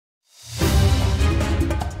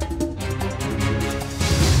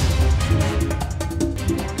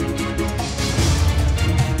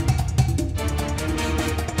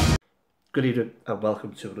Good evening and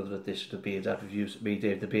welcome to another edition of Beer Dad Reviews. Me,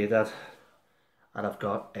 Dave the Beer Dad, and I've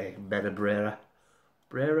got a Menabrea.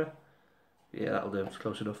 Brera? Yeah, that'll do, it's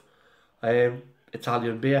close enough.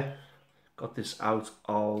 Italian beer. Got this out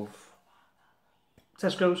of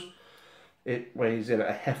Tesco's. It weighs in at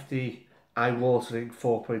a hefty, eye-watering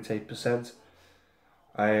 4.8%.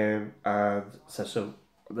 And it says so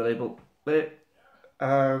on the label there.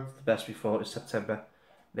 And the best before is September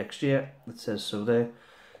next year. It says so there.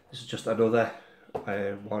 This is just another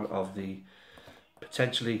one of the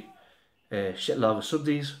potentially shit lager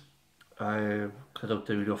Sundays. I don't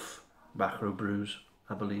do enough macro brews,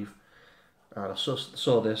 I believe. And I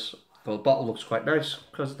saw this, thought the bottle looks quite nice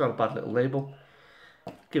because it's not a bad little label.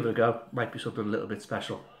 Give it a go, might be something a little bit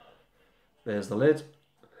special. There's the lid.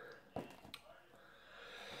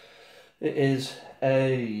 It is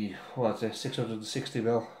a, what is it,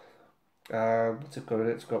 660ml. What's it got in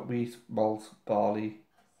it? It's got wheat, malt, barley,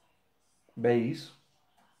 maize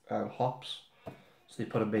and hops. So they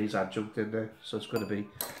put a maize adjunct in there, so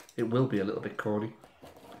it will be a little bit corny.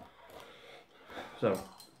 So,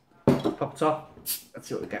 pop top, let's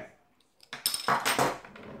see what we get.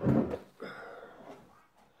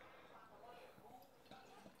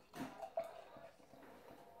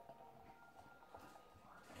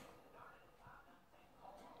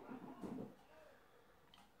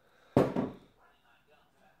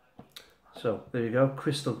 So, there you go,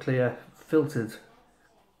 crystal clear, filtered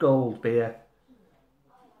gold beer.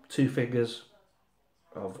 2 fingers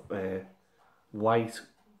of white,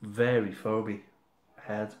 very foamy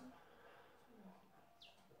head.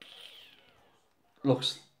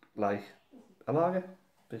 Looks like a lager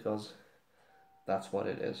because that's what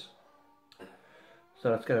it is. So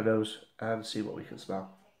let's get a nose and see what we can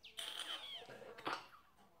smell.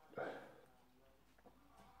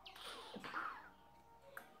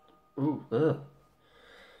 Ooh,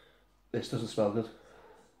 this doesn't smell good.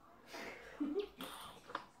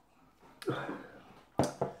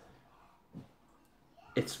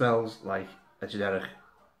 It smells like a generic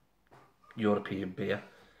European beer.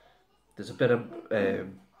 There's a bit of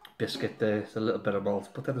biscuit there, there's a little bit of malt,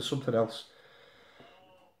 but then there's something else.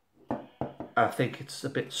 I think it's a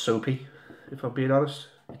bit soapy, if I'm being honest.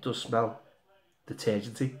 It does smell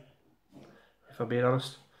detergenty, if I'm being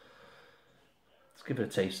honest. Let's give it a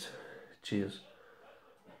taste. Cheers.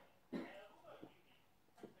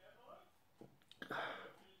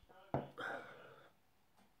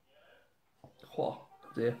 Oh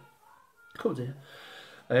dear. Oh dear.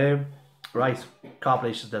 Right,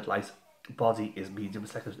 carbonation is dead light. Body is medium.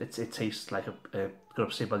 It's like it tastes like got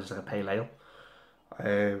a same body as like a pale ale.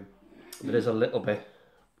 There is a little bit.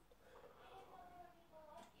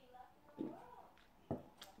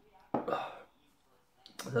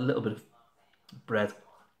 There's a little bit of bread,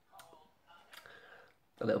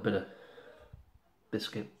 a little bit of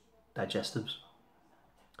biscuit, digestives,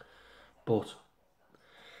 but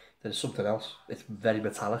there's something else. It's very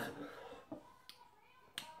metallic.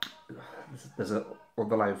 There's an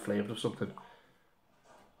underlying flavour of something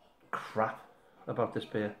crap about this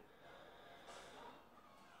beer.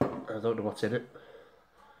 I don't know what's in it.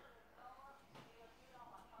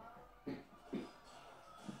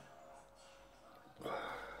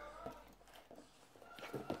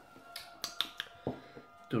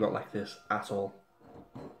 Do not like this at all.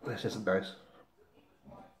 This isn't nice.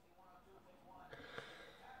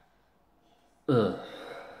 Ugh.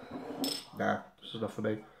 Nah, this is not for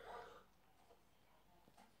me.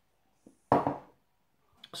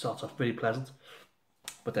 Starts off pretty pleasant,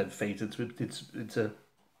 but then fades into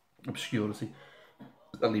obscurity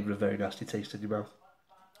and leaving a very nasty taste in your mouth.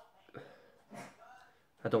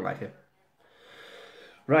 I don't like it.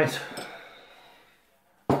 Right.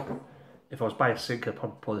 If I was buying a sink, I'd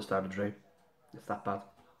probably pour this down the drain. It's that bad.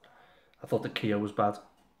 I thought the Kia was bad.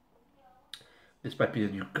 This might be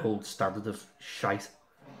the new gold standard of shite.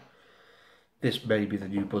 This may be the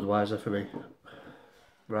new Budweiser for me.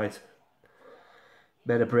 Right.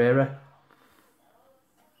 Menabrea.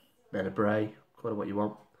 Call it what you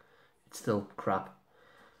want. It's still crap.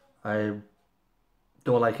 Do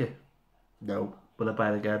I like it? No. Will I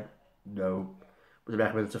buy it again? No. Would I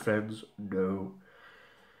recommend it to friends? No.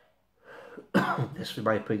 This, in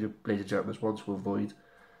my opinion, ladies and gentlemen, is one to avoid.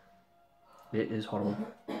 It is horrible.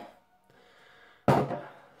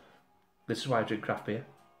 This is why I drink craft beer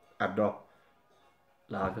and not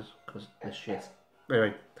lagers, because it's shit.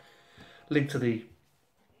 Anyway, link to the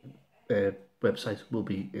website will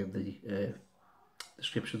be in the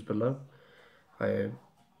descriptions below.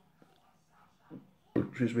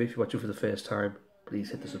 Excuse me, if you're watching for the first time,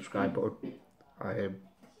 please hit the subscribe button.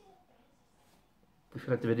 If you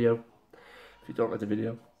like the video, if you don't like the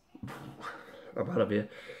video, I'm out of here.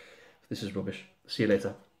 This is rubbish. See you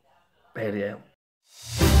later. Bye.